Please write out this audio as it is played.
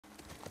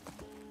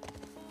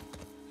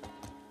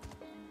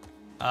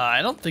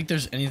I don't think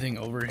there's anything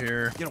over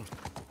here. Get him.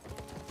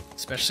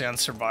 Especially on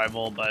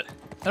survival, but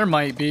there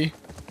might be.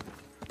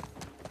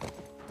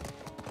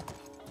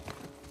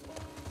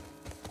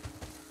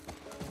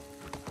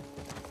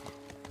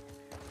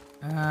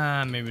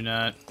 Maybe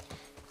not.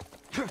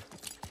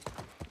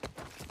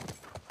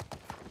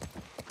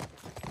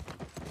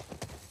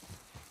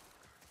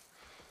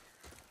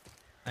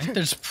 I think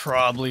there's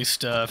probably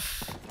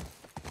stuff.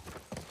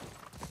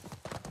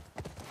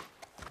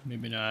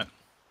 Maybe not.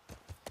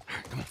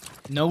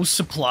 No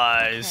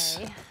supplies.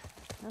 Okay.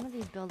 None of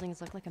these buildings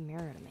look like a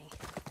mirror to me.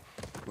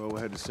 Well, we'll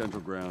head to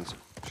Central Grounds.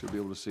 Should be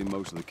able to see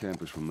most of the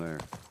campus from there.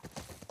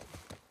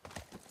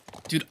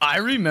 Dude, I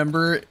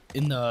remember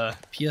in the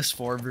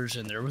PS4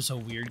 version, there was a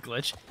weird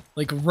glitch.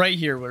 Like, right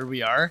here where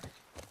we are,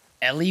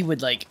 Ellie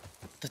would, like,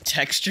 the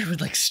texture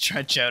would, like,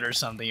 stretch out or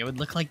something. It would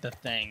look like the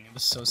Thing. It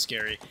was so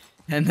scary.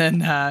 And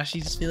then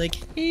she'd just be like,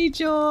 "Hey,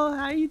 Joel,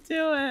 how you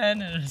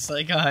doing?" And it's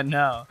like, oh,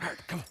 no.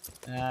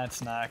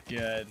 That's not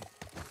good.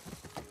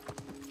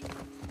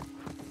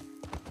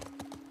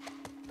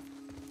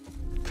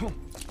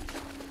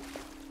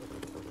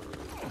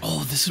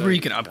 Oh, this is where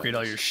you can upgrade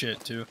all your shit,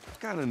 too. What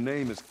kind of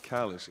name is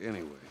Callus,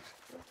 anyways?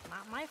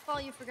 Not my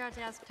fault you forgot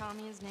to ask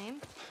Tommy his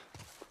name.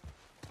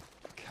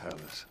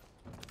 Callus.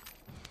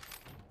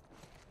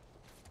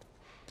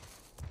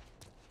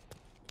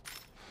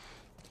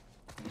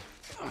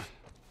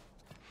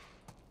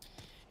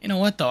 You know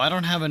what, though? I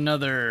don't have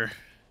another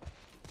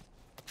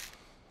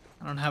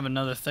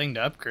thing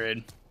to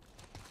upgrade.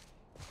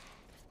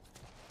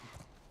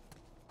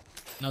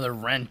 Another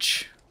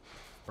wrench.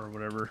 Or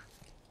whatever.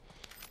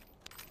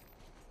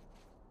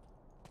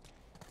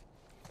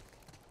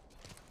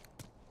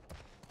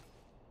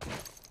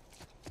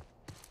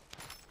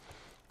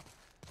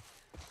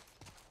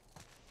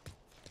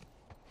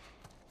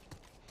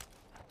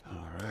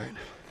 All right.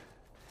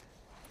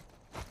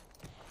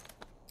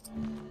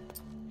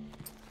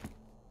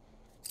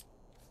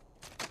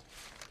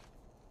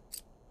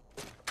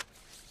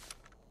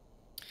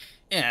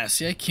 Yeah,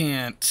 see, I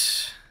can't.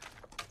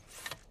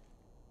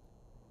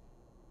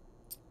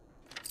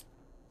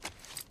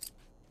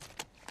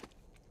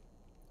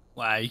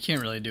 Wow, you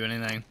can't really do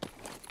anything.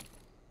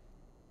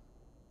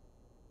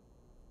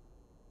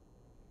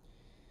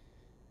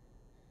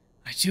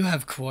 I do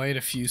have quite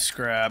a few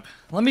scrap.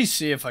 Let me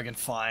see if I can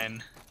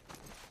find.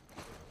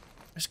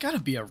 There's gotta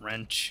be a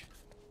wrench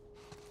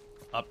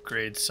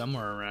upgrade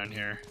somewhere around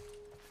here.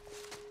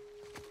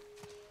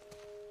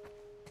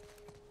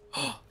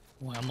 Oh,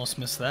 I almost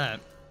missed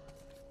that.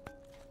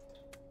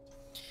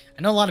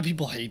 I know a lot of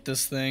people hate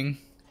this thing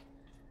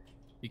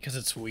because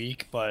it's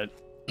weak, but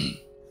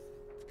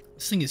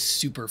this thing is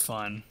super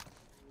fun.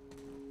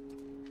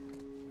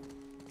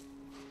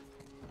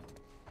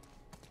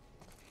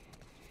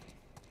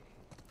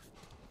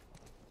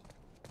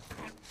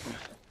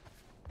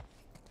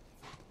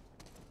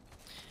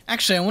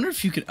 Actually, I wonder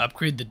if you could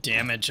upgrade the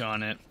damage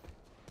on it.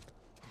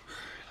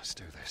 Let's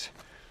do this.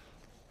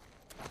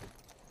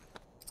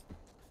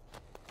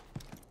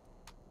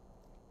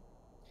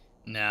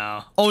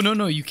 No. Oh,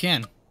 no, you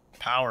can.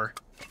 Power.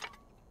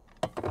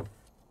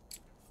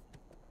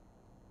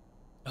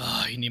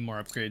 Oh, you need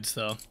more upgrades,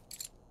 though.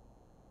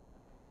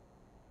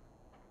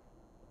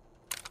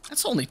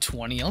 That's only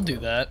 20. I'll do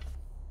that.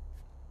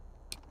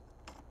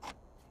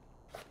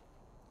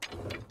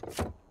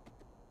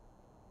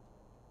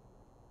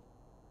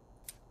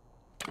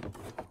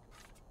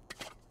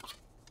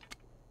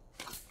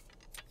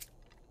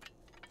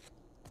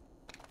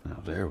 Now,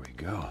 there we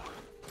go.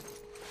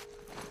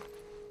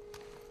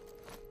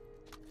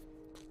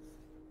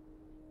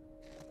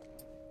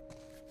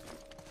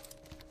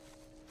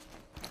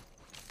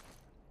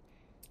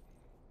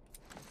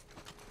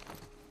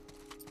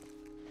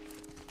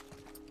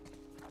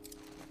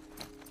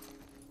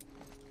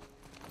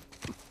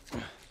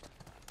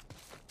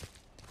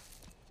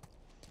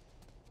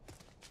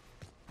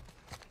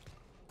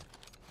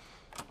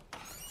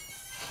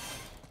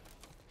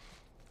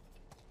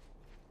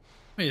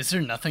 Wait, is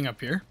there nothing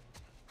up here?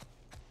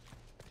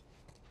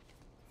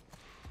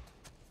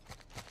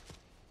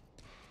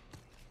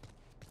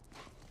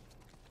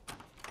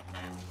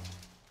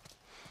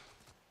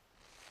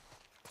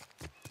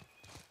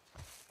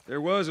 There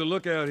was a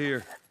lookout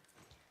here.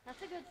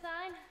 That's a good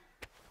sign.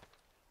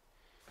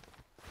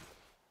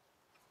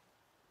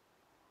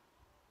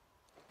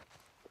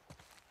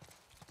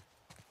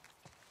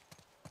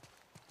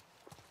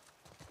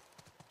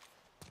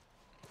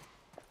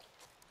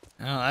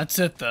 Oh, that's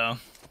it, though.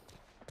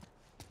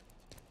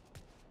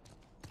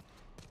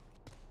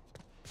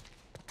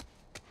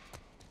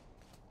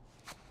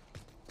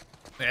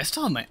 Wait, I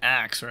still have my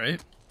axe,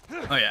 right?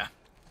 Oh, yeah.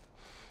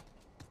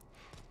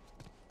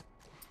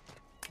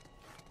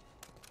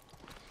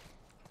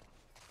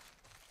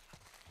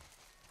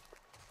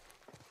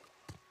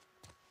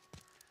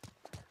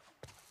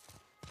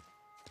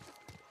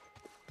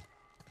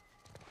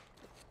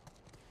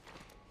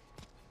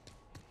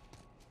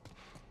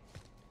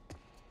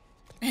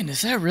 Man,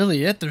 is that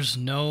really it? There's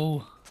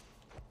no...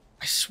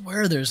 I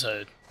swear there's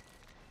an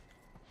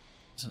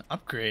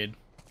upgrade.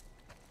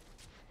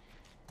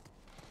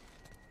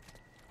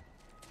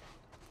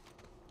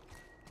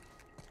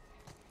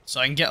 So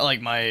I can get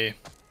like my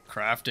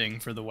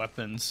crafting for the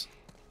weapons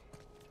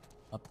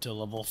up to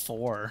level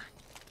 4.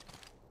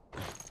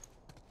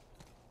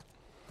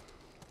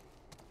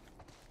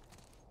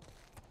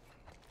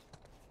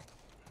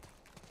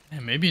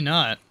 And maybe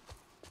not.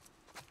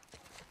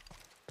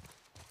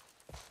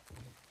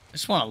 I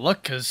just want to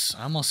look because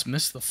I almost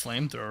missed the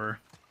flamethrower.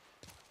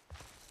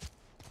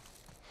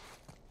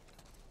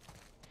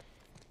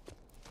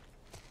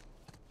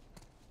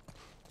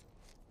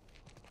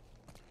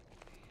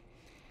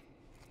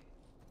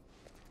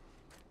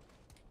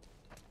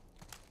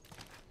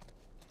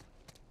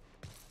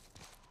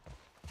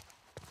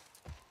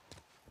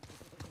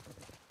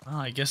 Oh,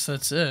 I guess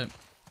that's it.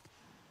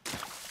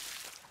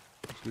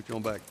 Switch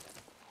on back.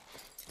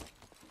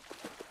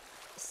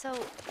 So,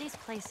 these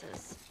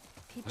places,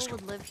 people Let's go.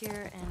 would live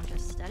here and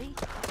just study,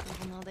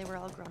 even though they were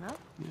all grown up?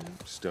 Yeah,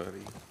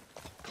 study,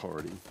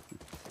 party,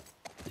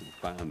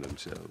 find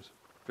themselves.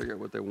 Figure out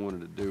what they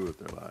wanted to do with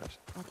their lives.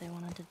 What they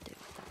wanted to do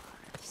with their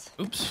lives.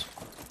 Oops.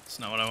 That's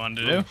not what I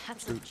wanted to do.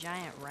 That's a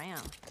giant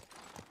ram.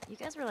 You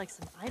guys were like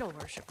some idol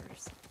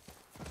worshippers.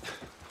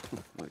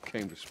 When it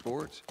came to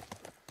sports,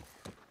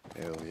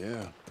 hell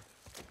yeah.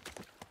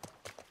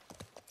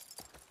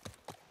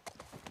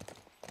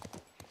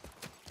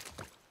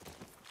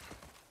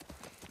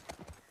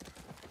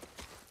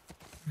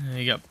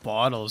 You got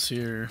bottles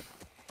here.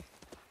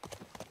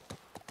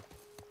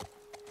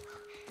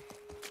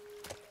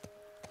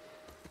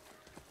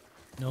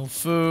 No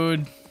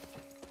food.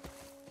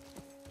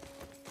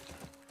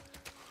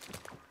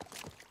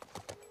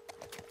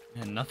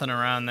 And nothing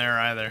around there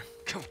either.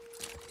 Come on.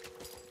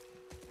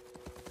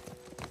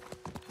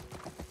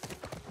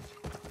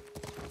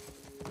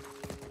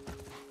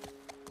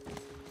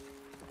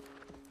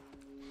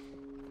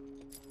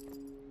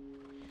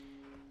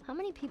 How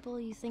many people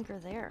you think are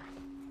there?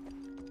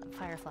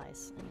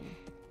 Fireflies, I mean.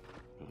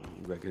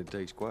 I reckon it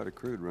takes quite a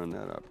crew to run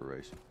that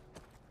operation.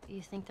 You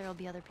think there'll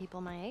be other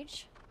people my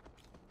age?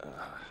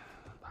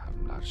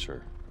 I'm not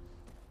sure.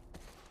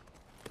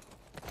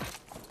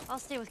 I'll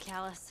stay with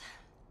Callus.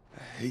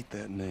 I hate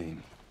that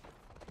name.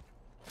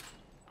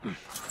 Whoa,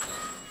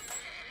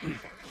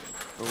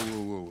 whoa,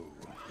 whoa, whoa,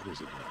 whoa. What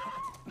is it?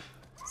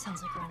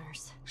 Sounds like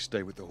runners.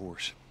 Stay with the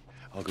horse.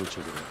 I'll go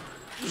check it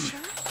out. You sure?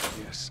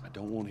 Yes, I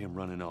don't want him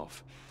running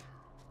off.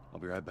 I'll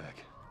be right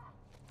back.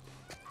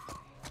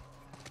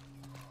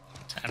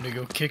 Time to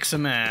go kick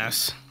some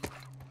ass.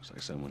 Looks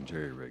like someone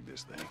jerry-rigged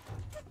this thing.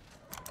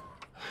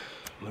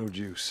 No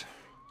juice.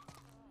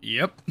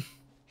 Yep.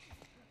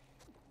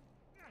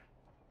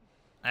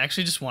 I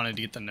actually just wanted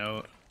to get the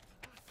note.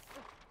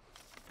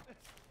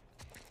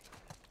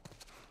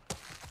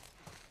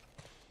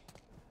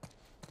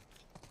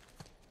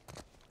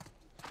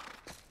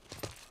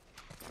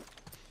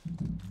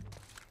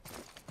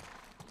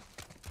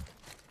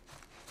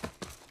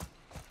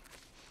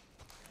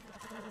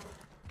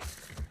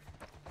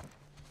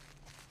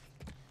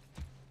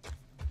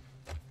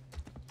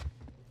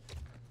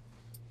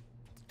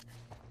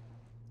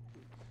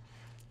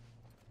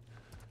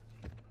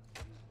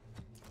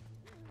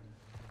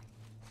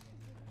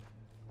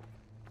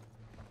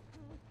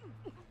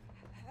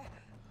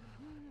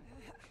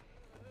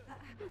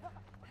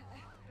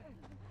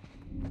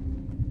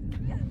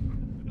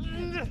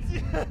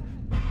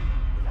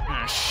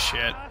 Oh,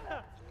 shit.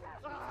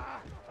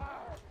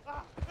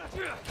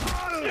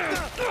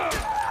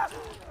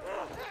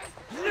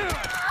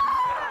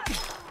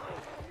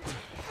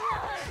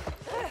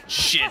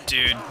 Shit,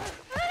 dude.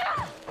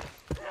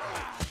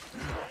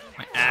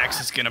 My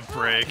axe is gonna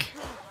break.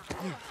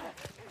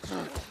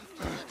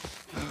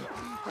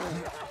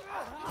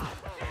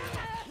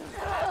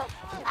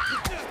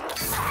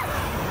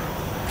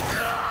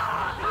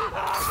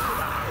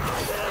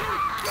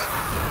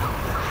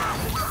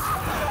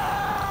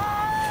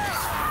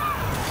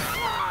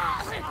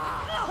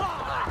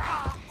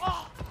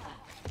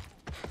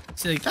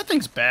 See, like, that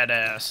thing's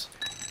badass.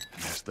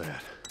 That's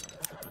that.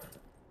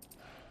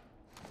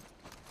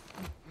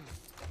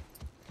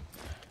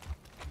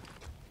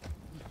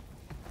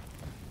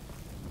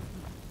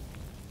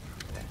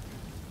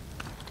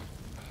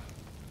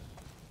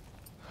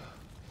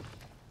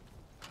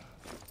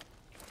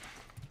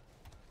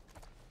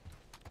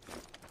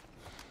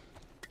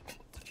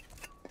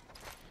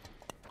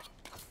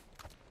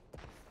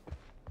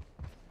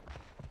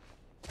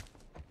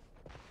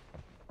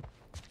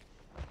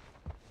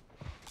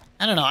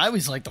 I don't know, I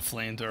always liked the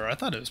flamethrower. I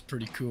thought it was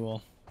pretty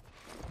cool.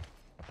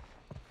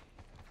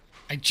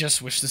 I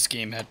just wish this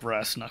game had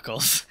brass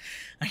knuckles.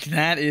 Like,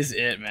 that is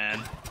it,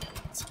 man.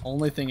 It's the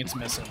only thing it's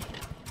missing.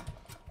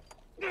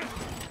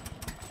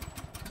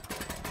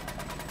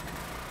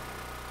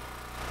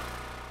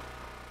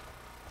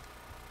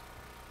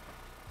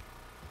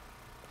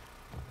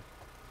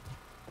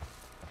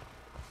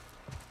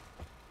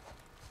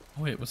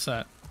 Wait, what's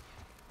that?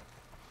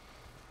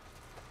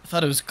 I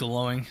thought it was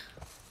glowing.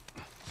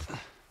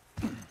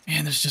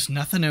 Man, there's just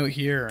nothing out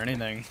here or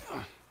anything.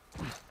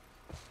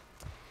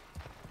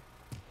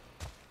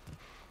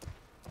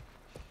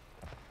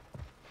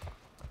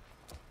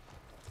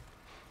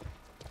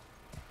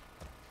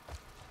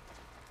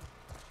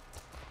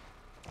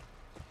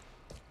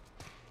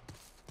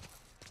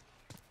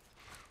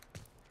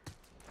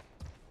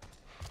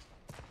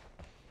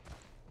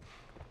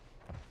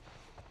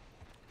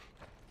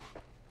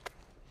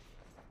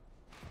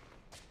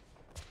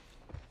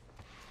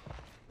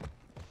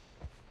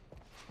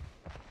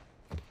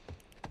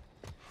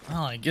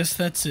 I guess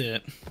that's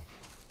it.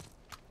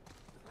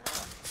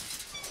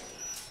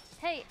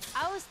 Hey,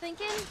 I was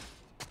thinking,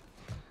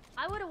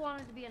 I would have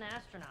wanted to be an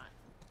astronaut.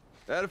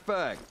 That a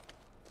fact.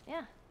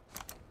 Yeah.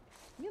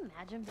 Can you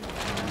imagine being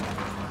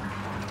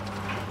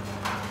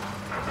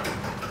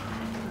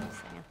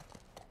singing?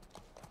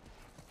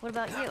 What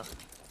about you?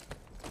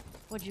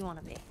 What'd you want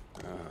to be?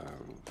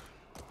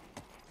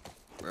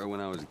 Well, when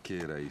I was a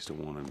kid, I used to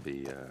want to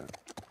be a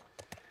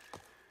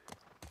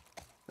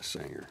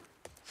singer.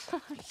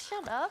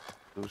 Shut up.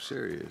 No,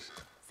 serious.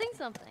 Sing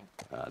something.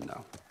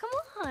 No. Come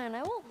on,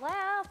 I won't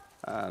laugh.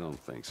 I don't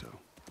think so.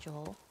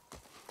 Joel,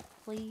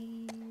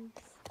 please.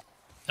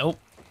 Nope.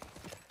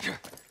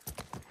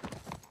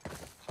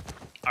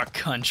 Our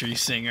country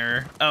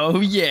singer.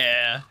 Oh,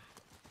 yeah.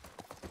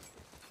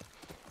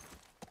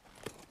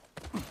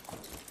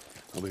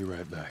 I'll be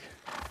right back.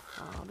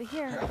 I'll be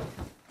here.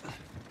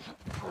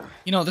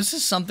 You know, this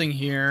is something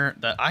here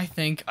that I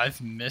think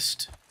I've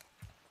missed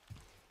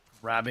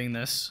grabbing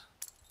this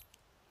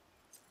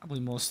probably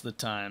most of the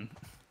time.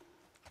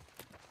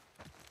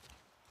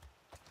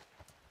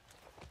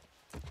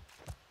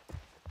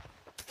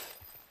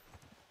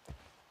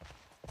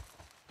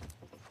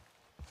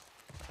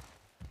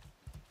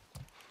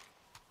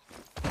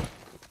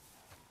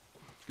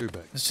 Scoot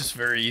back. It's just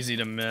very easy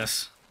to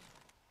miss.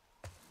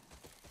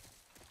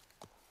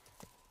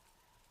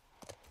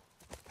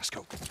 Let's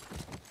go.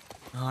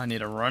 Oh, I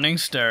need a running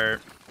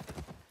start.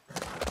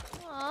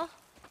 Aw, are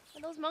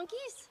those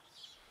monkeys?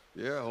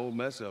 Yeah, a whole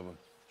mess of them.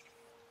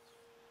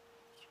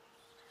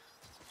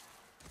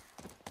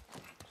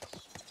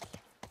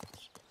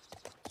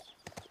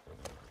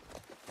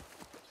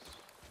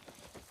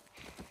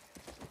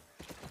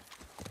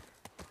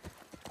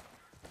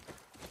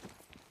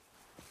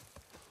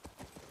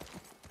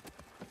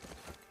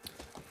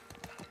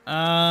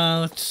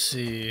 Let's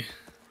see.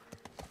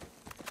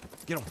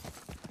 Get him.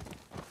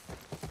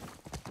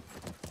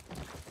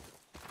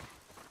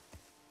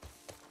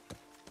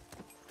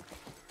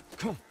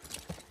 Come on.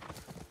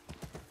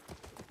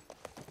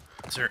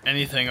 Is there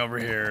anything over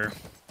here?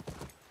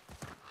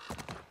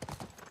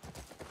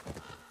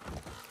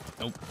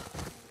 Nope.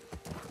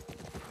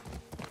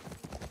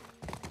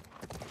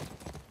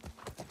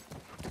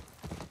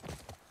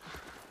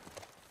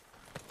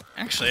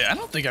 Actually, I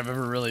don't think I've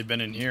ever really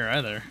been in here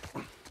either.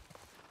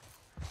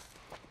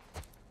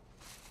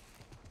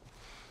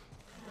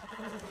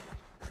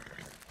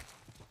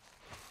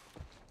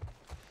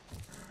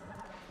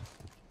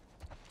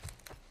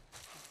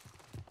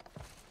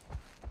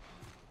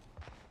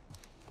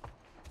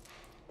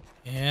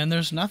 And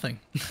there's nothing.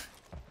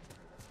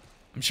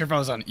 I'm sure if I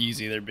was on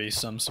easy, there'd be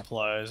some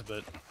supplies,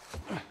 but...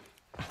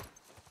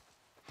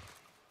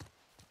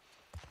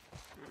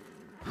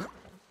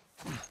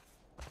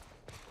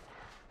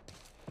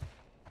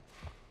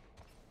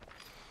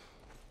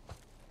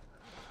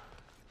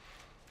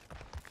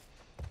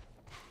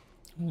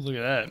 Ooh, look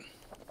at that.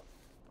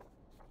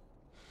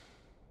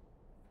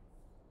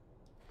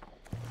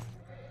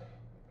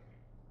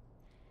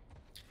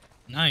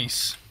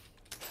 Nice.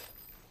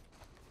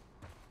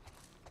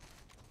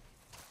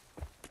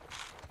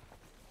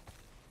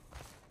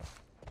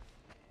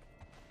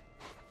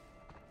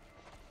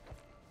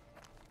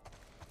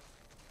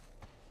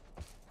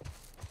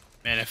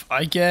 Man, if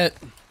I get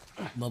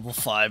level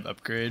 5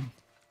 upgrade,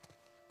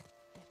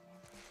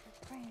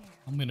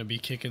 I'm gonna be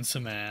kicking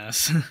some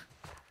ass.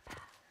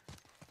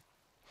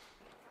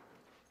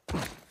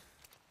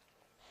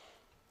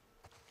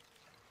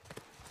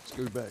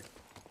 Scoot back.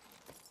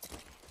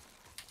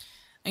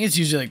 I think it's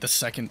usually like the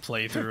second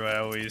playthrough I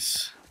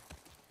always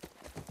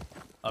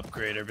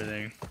upgrade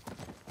everything.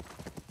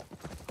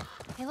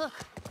 Hey, look.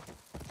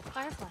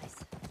 Fireflies.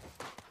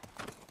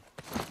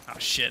 Oh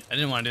shit, I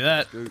didn't want to do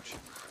that. Scooch.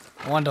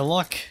 I wanted to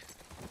look.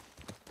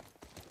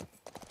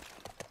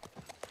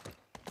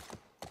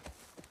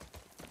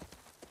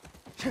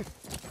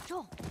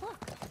 Joel, look.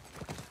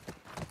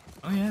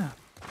 Oh yeah.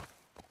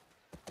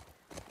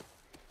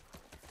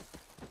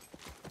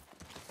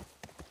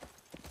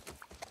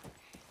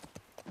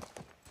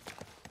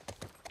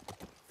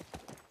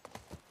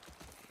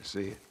 I see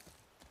it.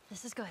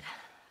 This is good.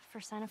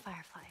 First sign of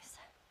fireflies.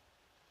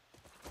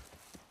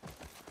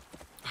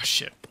 Oh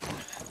shit.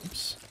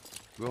 Oops.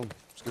 Go,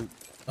 scoot.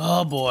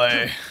 Oh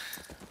boy.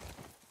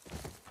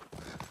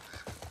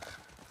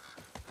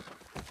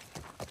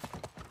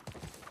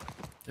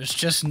 There's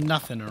just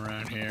nothing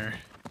around here.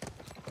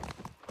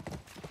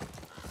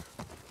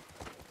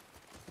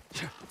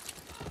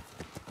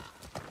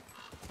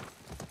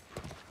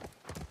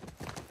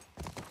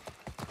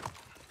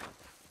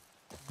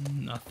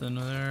 Nothing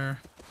there.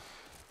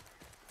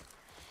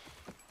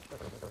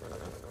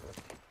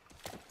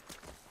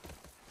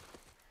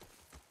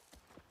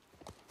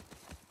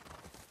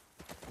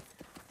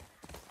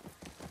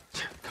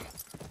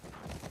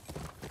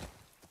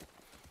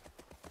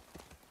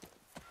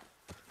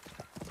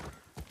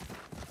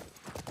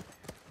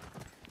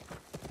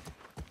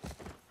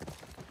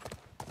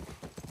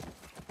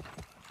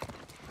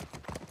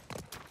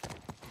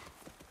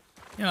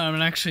 Yeah,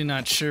 I'm actually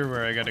not sure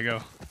where I gotta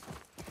go.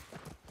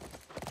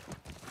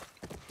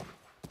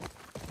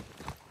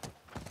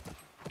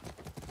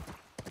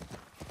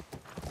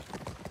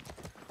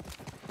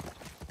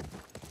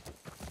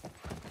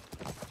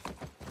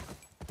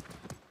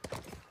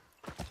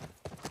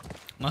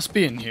 Must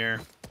be in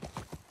here.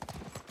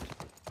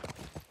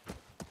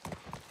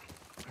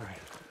 All right,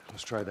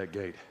 let's try that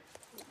gate.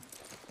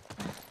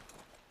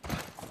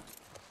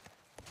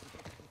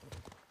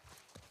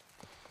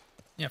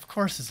 Yeah, of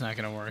course it's not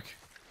gonna work.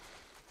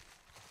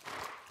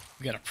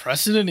 We gotta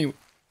press it anyway.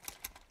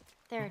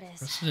 There it is.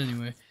 Press it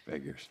anyway.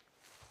 Figures.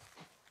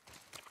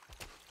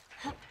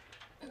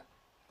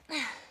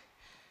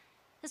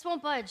 This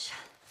won't budge.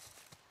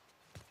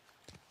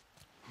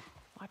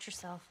 Watch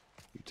yourself.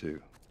 You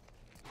too.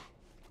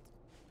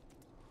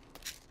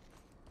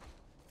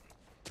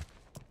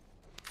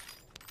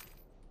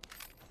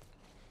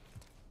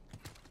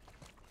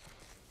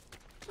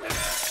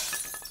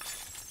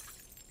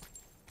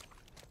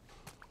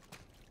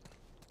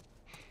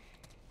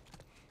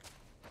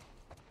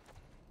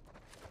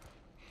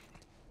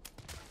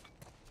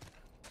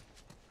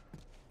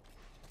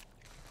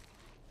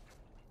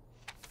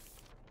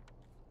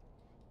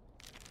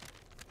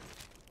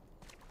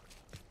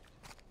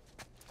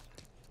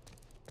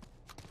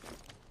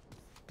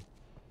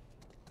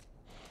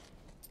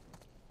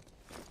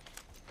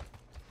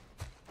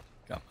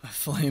 Got my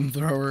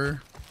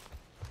flamethrower.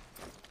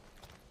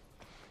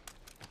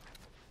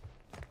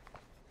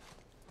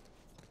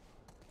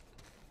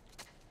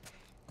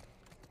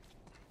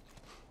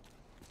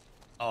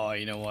 Oh,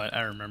 you know what?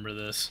 I remember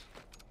this.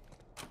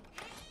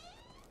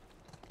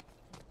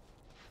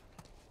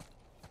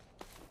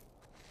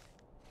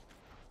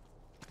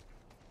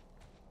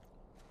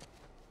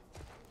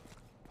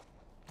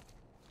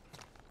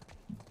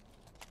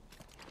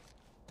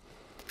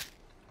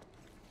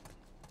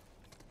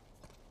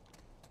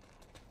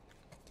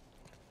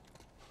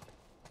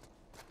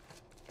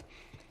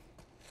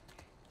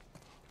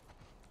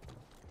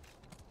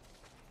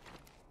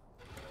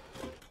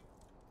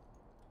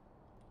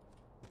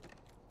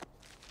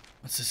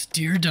 What's this?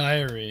 Dear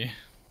Diary.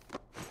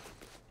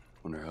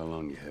 Wonder how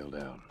long you held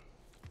out.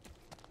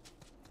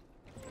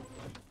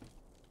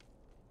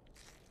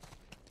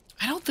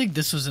 I don't think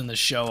this was in the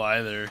show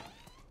either.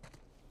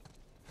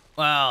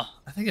 Well,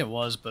 I think it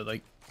was, but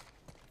like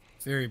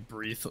very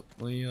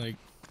briefly. Like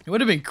it would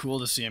have been cool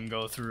to see him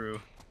go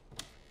through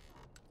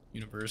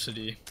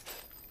university.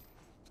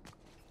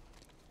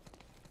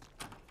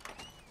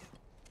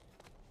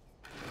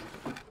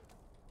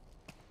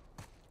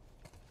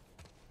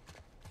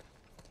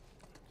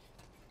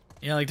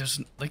 Yeah, like there's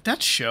like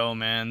that show,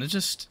 man. They're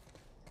just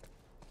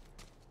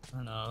I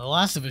don't know. The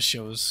Last of Us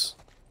shows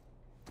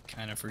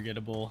kind of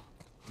forgettable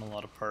in a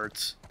lot of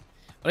parts.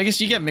 But I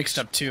guess you get mixed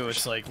up too.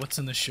 It's like what's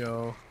in the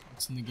show,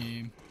 what's in the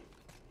game.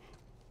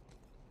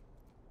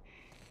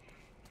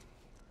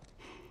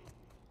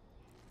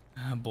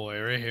 Oh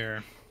boy, right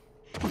here.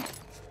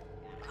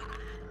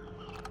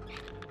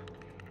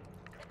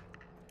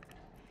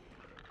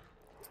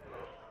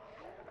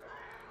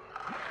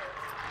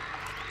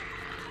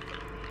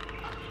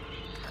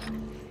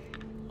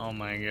 Oh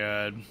my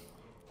god.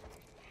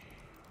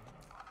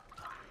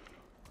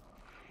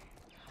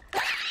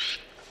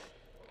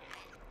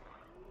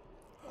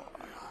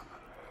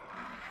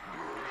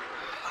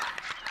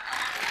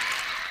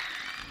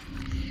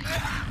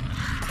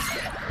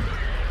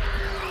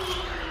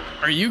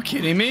 Are you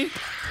kidding me?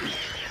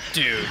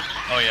 Dude.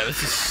 Oh yeah,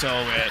 this is so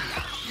it.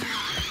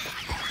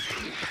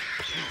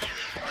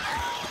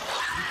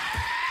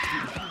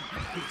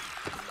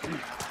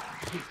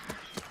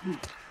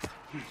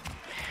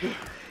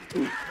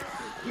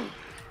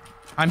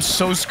 I'm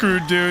so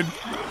screwed, dude.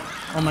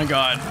 Oh my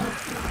god.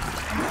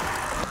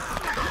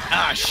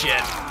 Ah,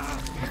 shit.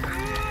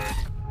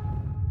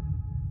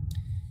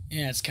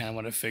 Yeah, it's kind of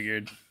what I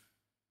figured.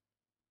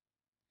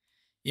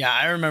 Yeah,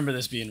 I remember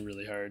this being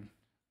really hard.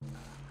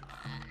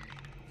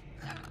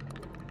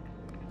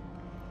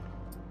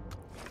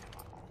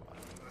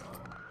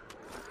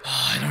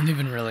 Oh, I don't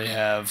even really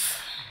have...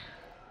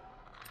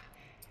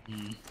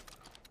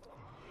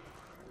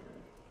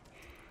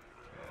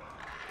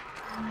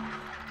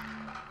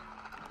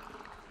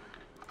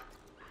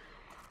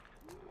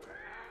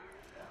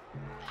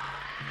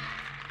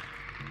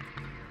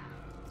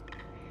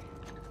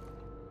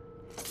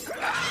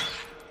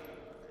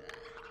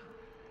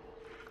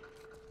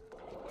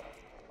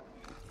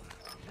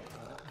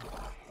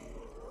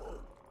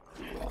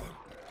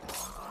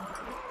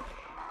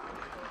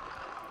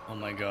 Oh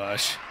my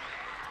gosh.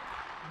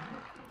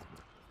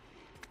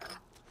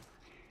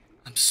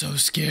 I'm so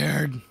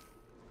scared.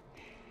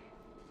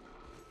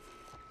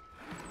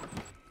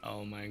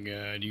 Oh my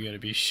god, you gotta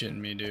be shitting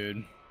me,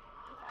 dude.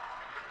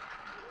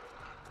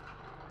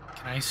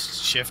 Can I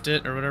shift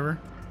it or whatever?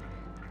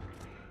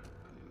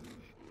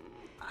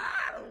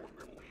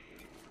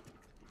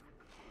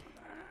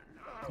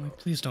 I'm like,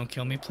 please don't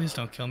kill me, please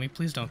don't kill me,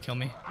 please don't kill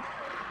me.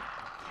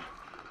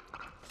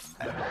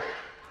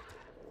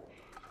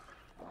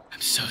 I'm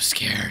so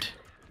scared.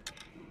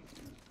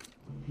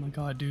 Oh my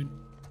god, dude.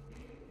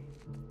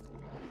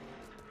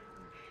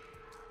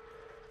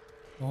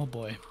 Oh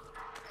boy.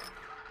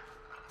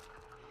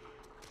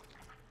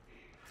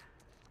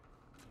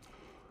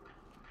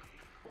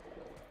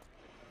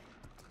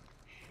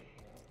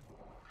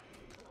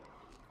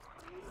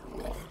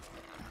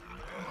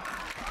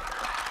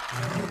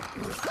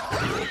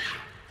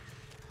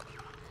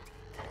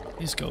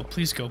 Please go,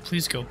 please go,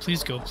 please go,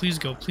 please go, please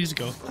go, please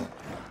go.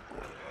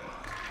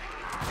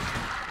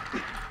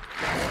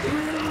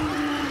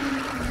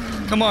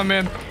 Come on,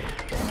 man.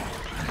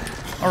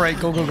 Alright,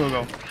 go, go, go,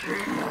 go.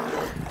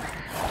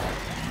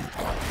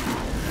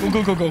 Go,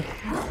 go, go, go.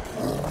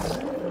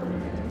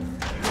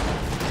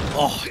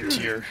 Oh,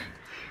 dear.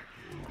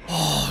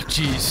 Oh,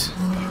 jeez.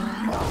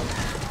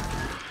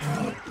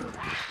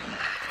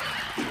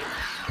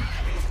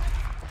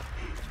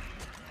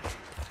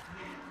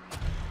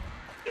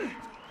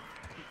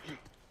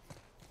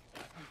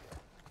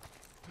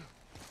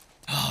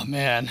 Oh,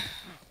 man.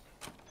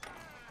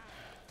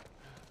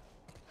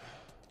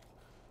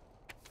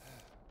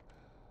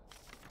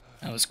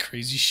 That was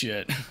crazy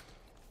shit.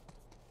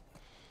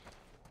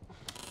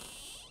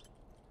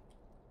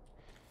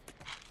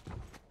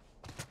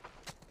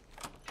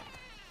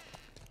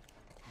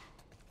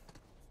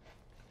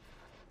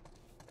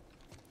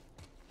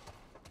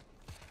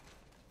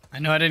 I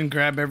know I didn't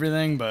grab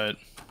everything, but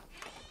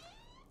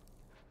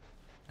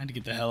I had to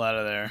get the hell out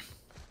of there.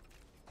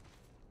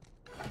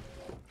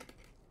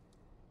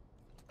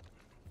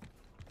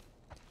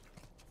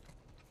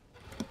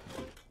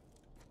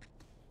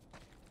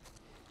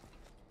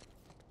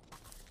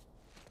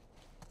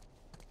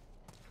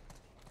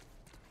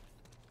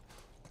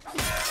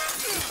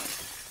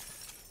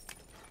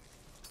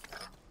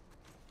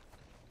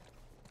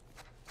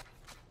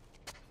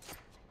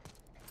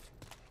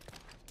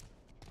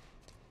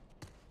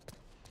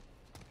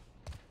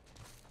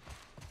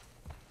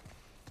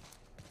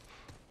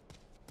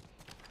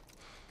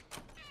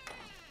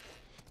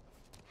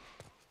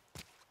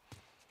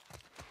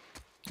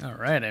 All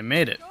right, I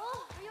made it. Joel,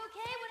 are you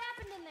okay? What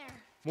happened in there?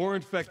 More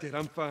infected.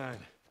 I'm fine.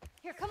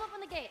 Here, come up on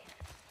the gate.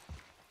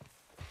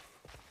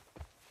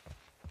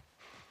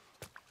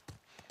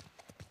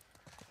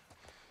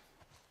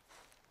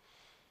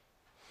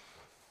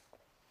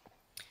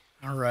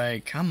 All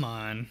right, come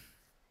on.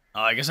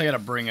 Oh, I guess I gotta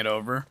bring it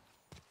over.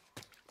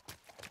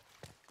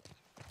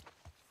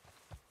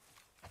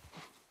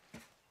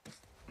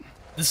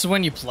 This is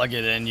when you plug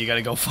it in, you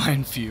gotta go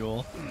find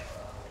fuel.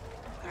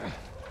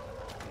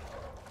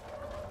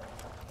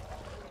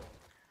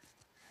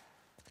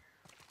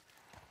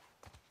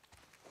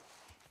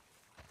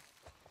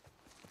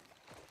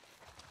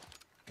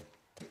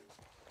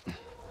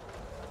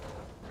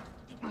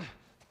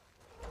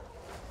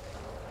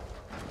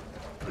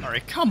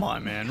 Alright, come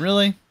on, man,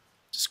 really?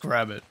 Just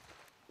grab it.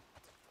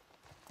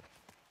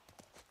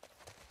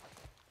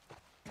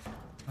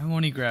 Why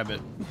won't he grab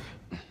it?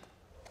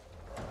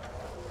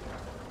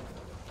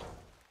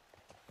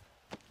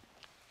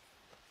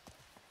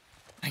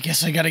 I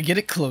guess I gotta get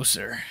it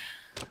closer.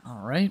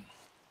 Alright.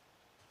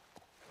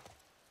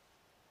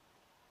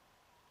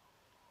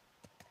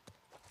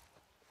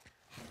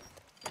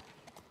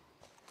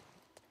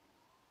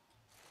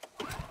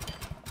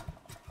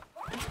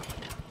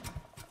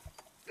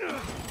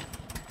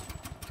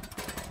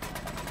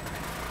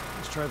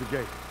 Let's try the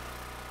gate.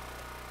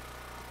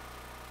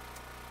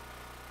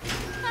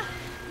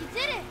 You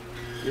did it!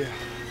 Yeah.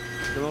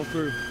 Come on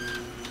through.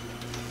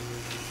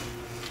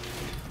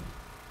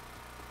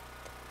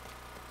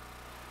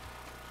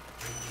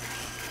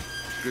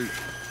 Scoot.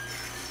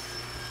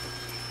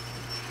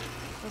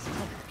 Those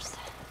clickers.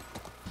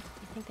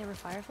 You think they were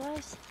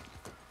fireflies?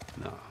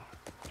 No.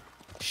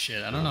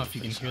 Shit, I don't know if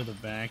you can hear the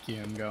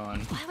vacuum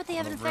going. Why would they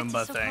have The infected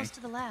Roomba so thing. close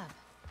to the lab?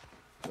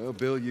 Well,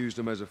 Bill used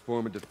them as a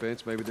form of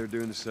defense. Maybe they're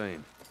doing the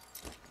same.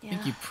 I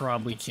think you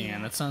probably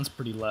can. That sounds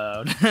pretty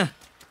loud.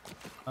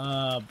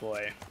 Oh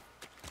boy.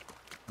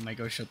 I might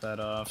go shut that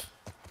off.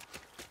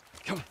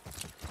 Come on.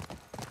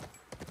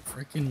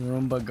 Freaking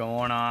Roomba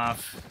going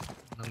off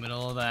in the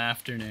middle of the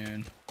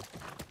afternoon.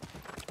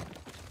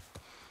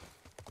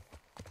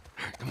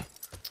 All right, come on.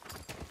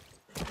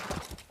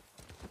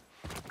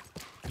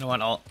 You know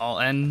what? I'll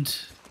end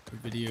the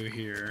video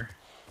here,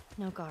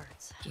 No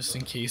guards. just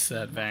in case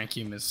that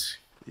vacuum is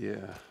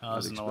Yeah.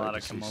 causing I'd a lot of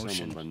expect to see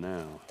commotion. someone by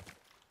now.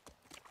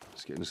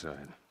 Let's get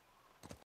inside.